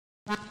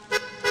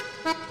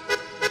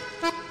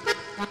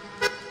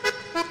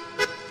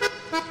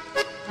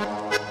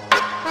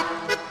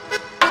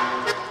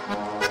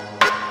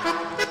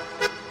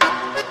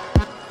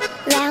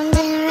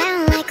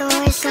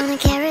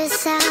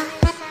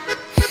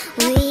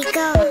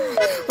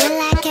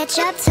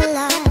catch up to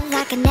love,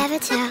 I can never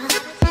tell.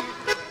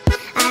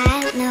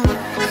 I know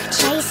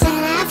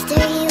chasing after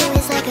you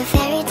is like a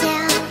fairy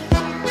tale,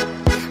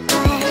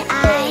 but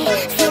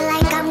I feel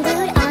like I'm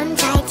glued on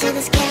tight to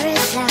this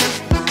carousel.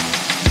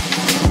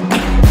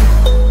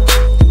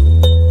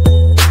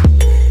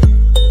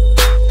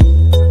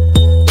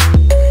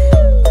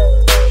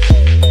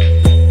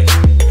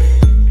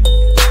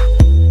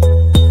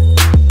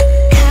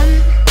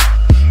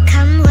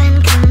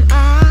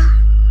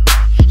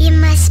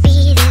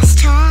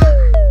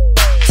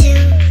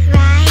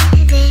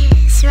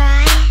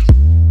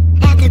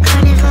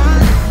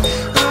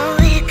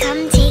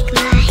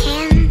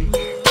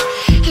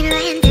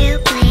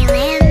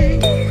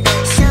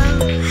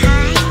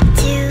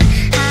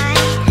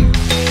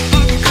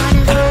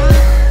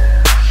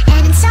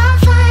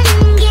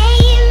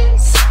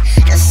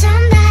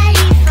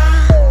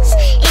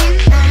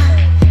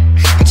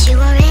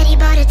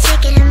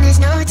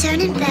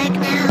 Turning back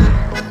now,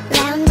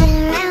 round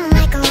and round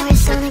like a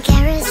horse on a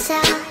carousel.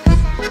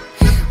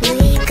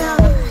 We go,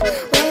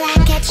 will I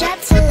catch up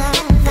to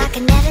love? I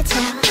can never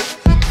tell.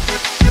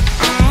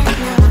 I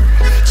know,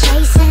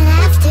 chasing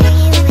after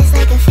you is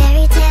like a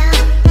fairy tale,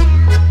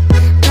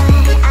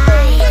 but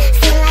I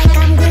feel like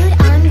I'm glued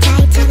on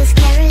tight to this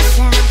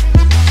carousel.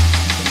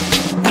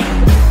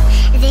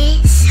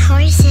 This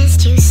horse is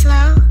too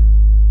slow,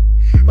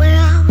 we're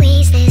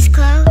always this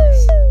close.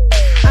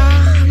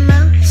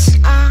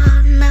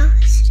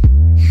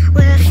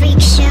 We're a freak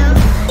show,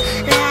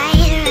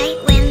 right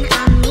when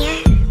I'm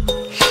near.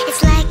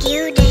 It's like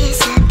you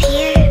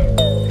disappear.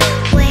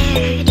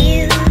 Where'd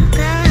you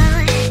go?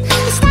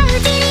 It's not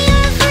routine,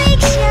 you're a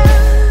freak show,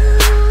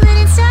 and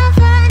it's all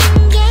fun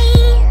and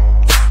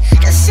games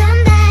till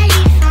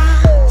somebody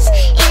falls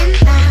in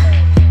love,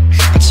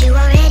 but you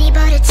already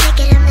bought a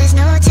ticket and there's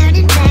no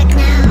turning back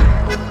now.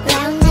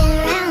 Round and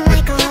round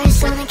like a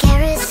horse on a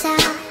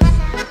carousel.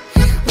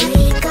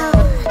 We go,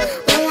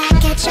 will I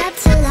catch up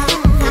to love?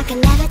 I can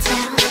never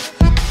tell.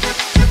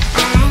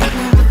 I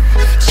know,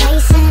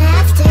 chasing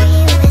after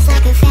you is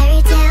like a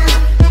fairy tale,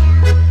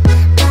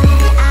 but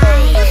I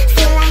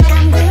feel like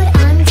I'm glued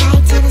on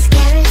tight to this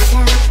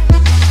carousel.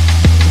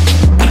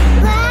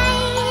 Why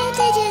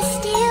did you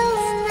steal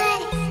my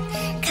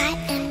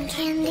cotton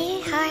candy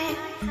heart?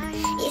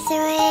 You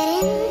threw it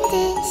in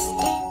this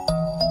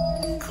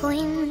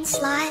coin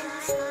slot,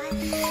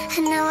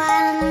 and now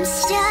I'm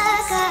stuck.